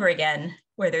starts all over again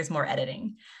where there's more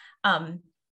editing.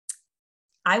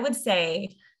 I would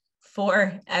say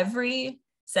for every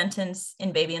sentence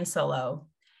in Baby and Solo,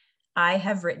 I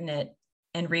have written it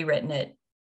and rewritten it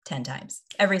 10 times,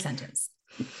 every sentence.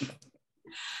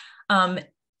 And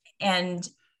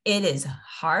it is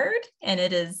hard, and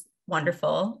it is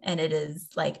wonderful, and it is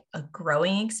like a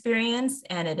growing experience,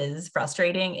 and it is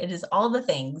frustrating. It is all the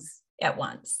things at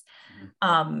once.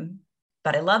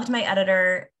 But I loved my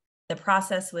editor. The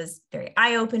process was very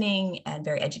eye-opening and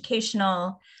very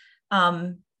educational.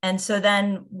 And so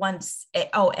then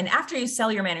and after you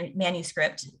sell your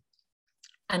manuscript,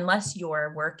 unless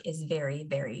your work is very,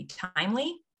 very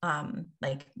timely,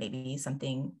 like maybe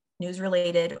something news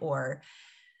related or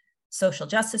social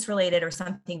justice related or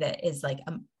something that is like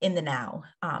in the now,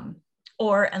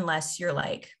 or unless you're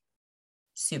like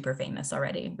super famous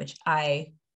already, which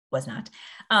I was not.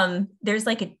 There's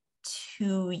like a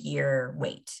 2-year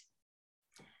wait.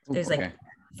 There's Okay. like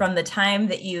from the time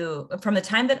that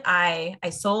I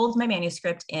sold my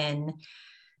manuscript in,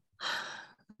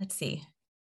 let's see,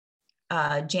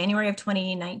 January of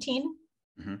 2019,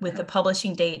 with the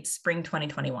publishing date spring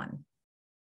 2021.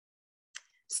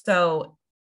 So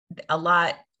a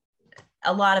lot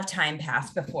of time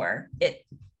passed before it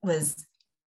was,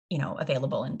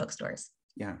 available in bookstores.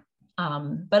 Yeah.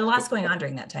 But a lot's going on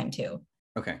during that time too.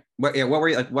 Okay. What were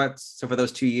you like? So for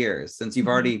those 2 years, since you've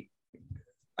already,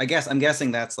 I'm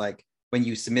guessing that's like when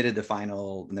you submitted the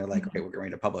final and they're like, okay, we're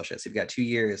going to publish it. So you've got 2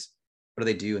 years. What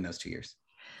do they do in those 2 years?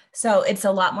 So it's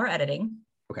a lot more editing.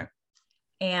 Okay.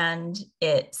 And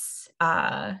it's,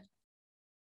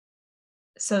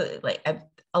 so like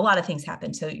a lot of things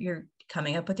happen. So you're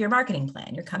coming up with your marketing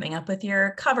plan. You're coming up with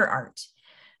your cover art.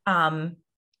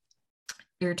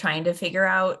 You're trying to figure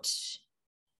out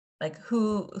like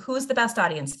who's the best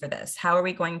audience for this? How are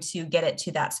we going to get it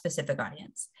to that specific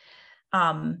audience?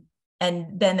 And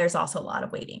then there's also a lot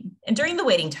of waiting. And during the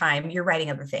waiting time, you're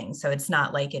writing other things. So it's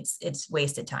not like it's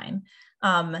wasted time.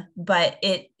 But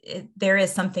there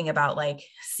is something about like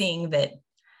seeing that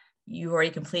you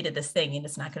already completed this thing and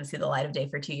it's not going to see the light of day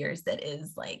for 2 years that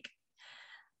is like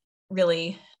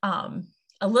really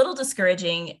a little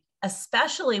discouraging,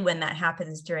 especially when that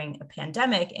happens during a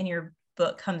pandemic and your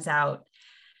book comes out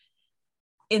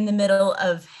in the middle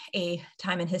of a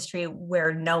time in history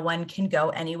where no one can go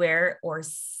anywhere or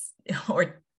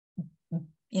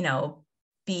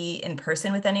be in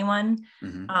person with anyone.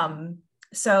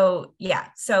 So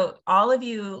all of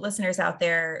you listeners out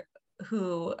there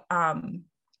who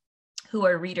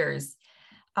are readers,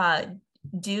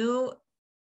 do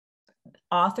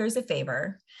authors a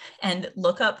favor and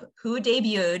look up who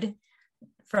debuted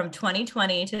from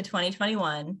 2020 to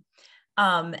 2021,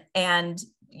 and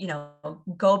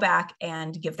go back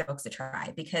and give their books a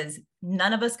try, because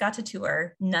none of us got to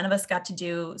tour, none of us got to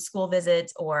do school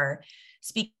visits or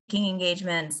speaking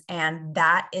engagements, and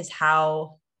that's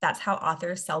how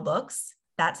authors sell books.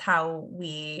 That's how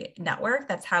we network.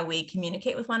 That's how we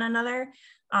communicate with one another.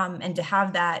 And to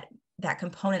have that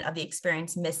component of the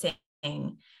experience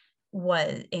missing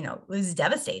was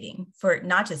devastating for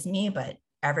not just me, but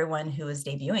everyone who was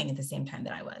debuting at the same time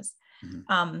that I was.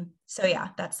 So yeah,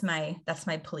 that's my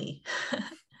plea.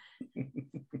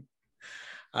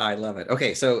 I love it.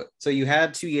 Okay. So you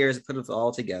had 2 years to put it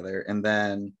all together, and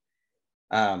then,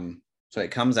 so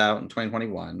it comes out in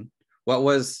 2021. What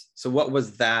was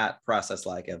that process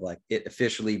like of like it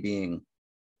officially being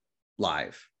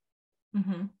live?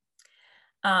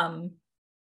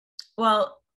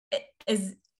 Well,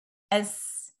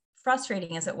 as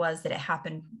frustrating as it was that it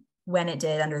happened when it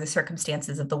did under the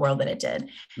circumstances of the world that it did,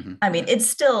 I mean, it's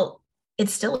still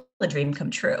a dream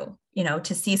come true,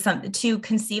 to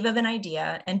conceive of an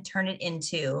idea and turn it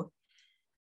into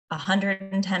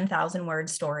 110,000 word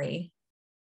story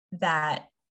that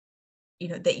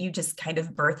you just kind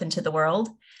of birth into the world.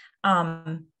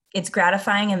 It's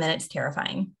gratifying and then it's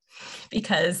terrifying,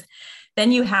 because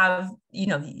then you have,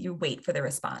 you wait for the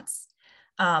response.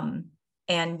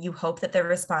 And you hope that the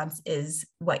response is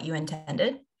what you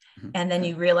intended. And then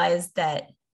you realize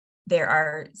that there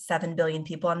are 7 billion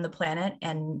people on the planet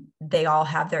and they all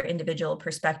have their individual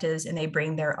perspectives and they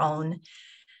bring their own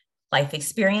life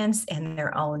experience and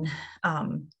their own,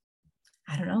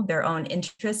 their own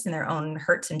interests and their own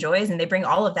hurts and joys. And they bring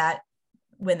all of that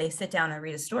when they sit down and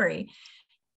read a story.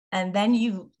 And then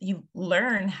you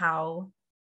learn how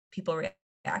people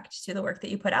react to the work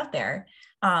that you put out there.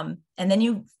 And then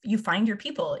you find your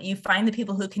people, you find the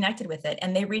people who connected with it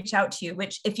and they reach out to you,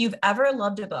 which if you've ever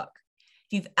loved a book,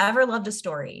 if you've ever loved a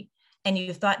story and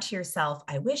you've thought to yourself,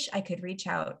 I wish I could reach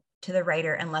out to the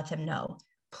writer and let them know,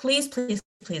 please, please,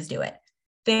 please do it.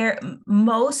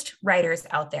 Most writers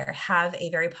out there have a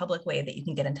very public way that you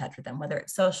can get in touch with them, whether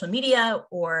it's social media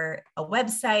or a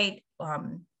website,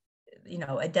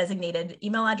 a designated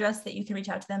email address that you can reach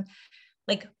out to them.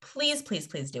 Like, please, please,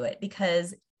 please do it,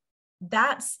 because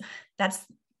that's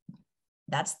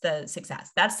the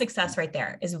success. That's success right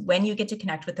there, is when you get to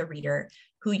connect with a reader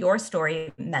who your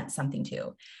story meant something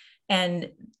to. And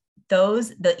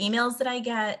the emails that I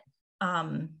get,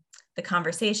 the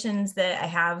conversations that I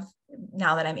have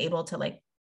now that I'm able to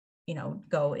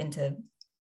go into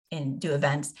and do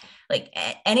events, like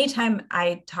anytime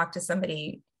I talk to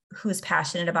somebody who's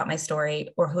passionate about my story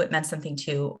or who it meant something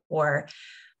to, or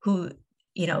who,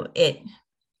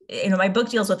 my book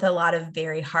deals with a lot of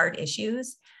very hard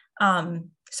issues.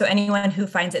 So anyone who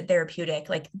finds it therapeutic,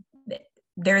 like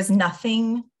there's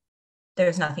nothing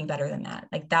better than that.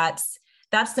 Like that's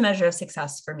the measure of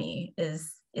success for me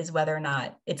is whether or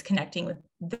not it's connecting with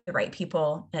the right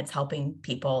people and it's helping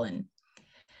people. And,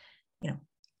 you know.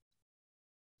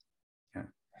 Yeah.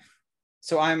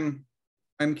 So I'm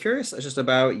curious just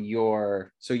about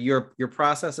your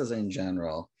processes in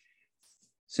general.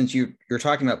 Since you're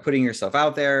talking about putting yourself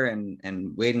out there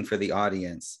and waiting for the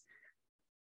audience,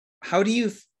 how do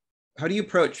you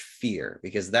approach fear?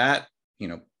 Because that, you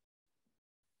know,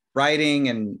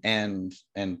 writing and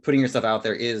putting yourself out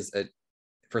there is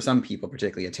for some people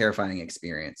particularly a terrifying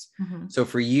experience. Mm-hmm. So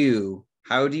for you,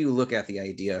 how do you look at the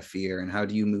idea of fear, and how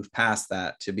do you move past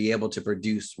that to be able to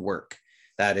produce work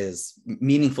that is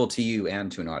meaningful to you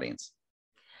and to an audience?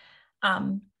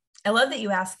 I love that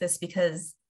you asked this,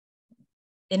 because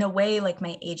in a way, like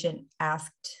my agent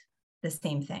asked the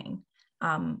same thing,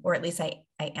 or at least I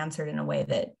answered in a way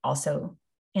that also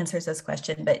answers this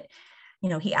question. But, you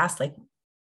know, he asked, like,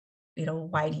 you know,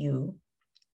 why did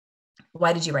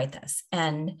you write this?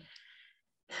 And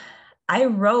I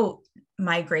wrote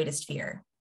my greatest fear.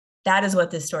 That is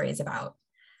what this story is about.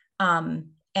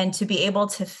 And to be able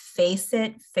to face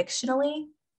it fictionally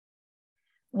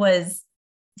was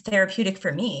therapeutic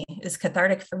for me, it was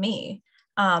cathartic for me.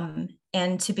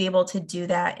 And to be able to do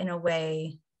that in a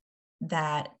way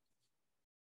that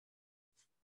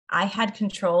I had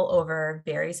control over,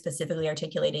 very specifically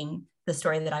articulating the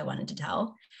story that I wanted to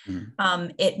tell. Mm-hmm.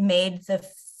 It made the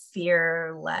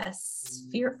fear less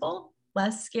fearful,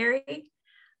 less scary.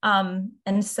 And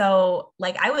so,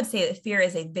 like, I would say that fear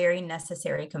is a very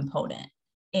necessary component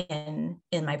in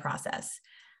my process.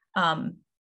 You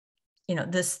know,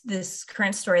 this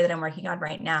current story that I'm working on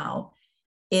right now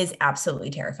is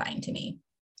absolutely terrifying to me.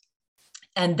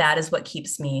 And that is what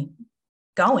keeps me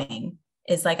going.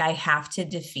 It's like, I have to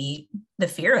defeat the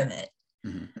fear of it.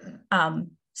 Mm-hmm.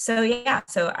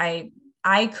 So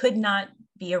I could not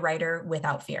be a writer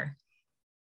without fear.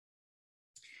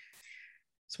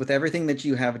 So with everything that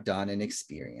you have done and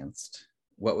experienced,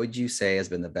 what would you say has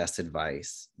been the best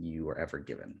advice you were ever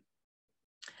given?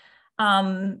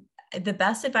 The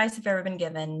best advice I've ever been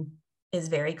given is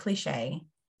very cliche,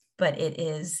 but it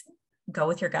is go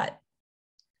with your gut.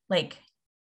 Like,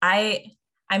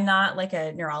 I'm not like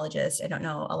a neurologist. I don't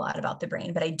know a lot about the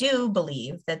brain, but I do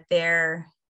believe that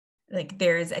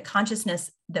there's a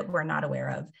consciousness that we're not aware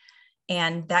of.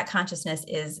 And that consciousness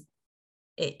is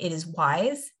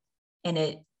wise, and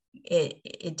it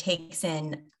takes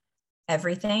in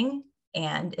everything,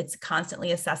 and it's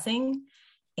constantly assessing,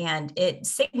 and it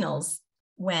signals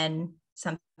when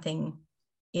something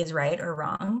is right or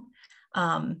wrong.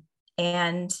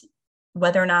 And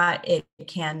whether or not you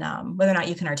can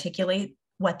articulate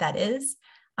what that is,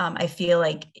 I feel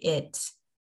like it's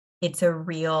a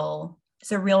real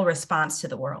response to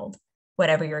the world,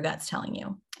 whatever your gut's telling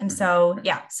you. And so,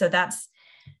 so that's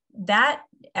that.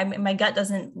 I mean, my gut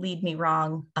doesn't lead me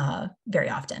wrong very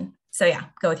often. So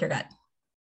go with your gut.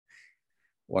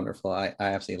 Wonderful. I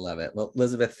absolutely love it. Well,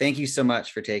 Elizabeth, thank you so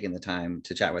much for taking the time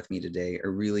to chat with me today. I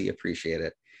really appreciate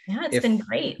it. Yeah, it's been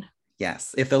great.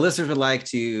 Yes. If the listeners would like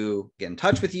to get in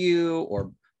touch with you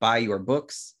or buy your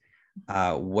books,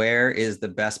 where is the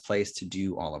best place to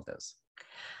do all of those?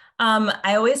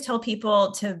 I always tell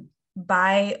people to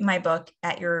buy my book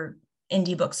at your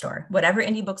indie bookstore, whatever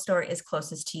indie bookstore is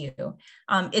closest to you.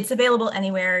 It's available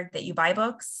anywhere that you buy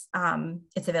books.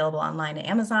 It's available online at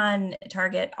Amazon,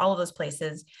 Target, all of those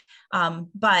places.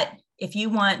 But if you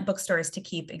want bookstores to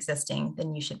keep existing,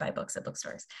 then you should buy books at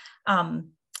bookstores.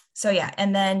 And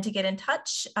then to get in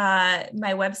touch, my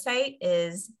website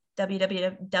is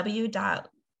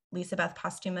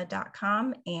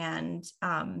www.lisabethpostuma.com, and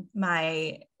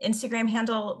my Instagram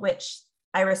handle, which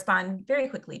I respond very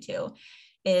quickly to,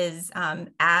 is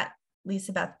at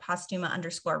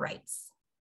LisabethPostuma_writes.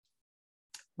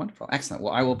 Wonderful. Excellent.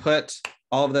 Well, I will put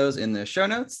all of those in the show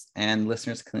notes, and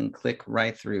listeners can click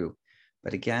right through.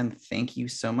 But again, thank you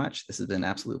so much. This has been an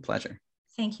absolute pleasure.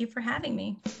 Thank you for having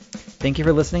me. Thank you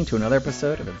for listening to another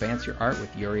episode of Advance Your Art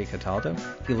with Yuri Cataldo.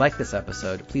 If you like this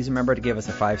episode, please remember to give us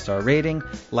a 5-star rating,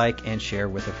 like, and share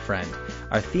with a friend.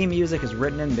 Our theme music is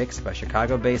written and mixed by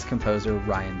Chicago-based composer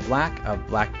Ryan Black of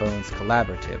Black Bones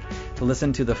Collaborative. To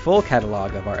listen to the full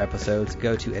catalog of our episodes,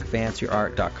 go to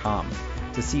advanceyourart.com.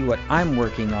 To see what I'm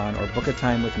working on or book a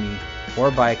time with me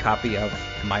or buy a copy of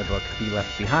my book, Be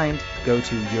Left Behind, go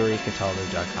to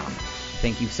yuricataldo.com.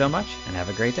 Thank you so much and have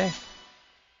a great day.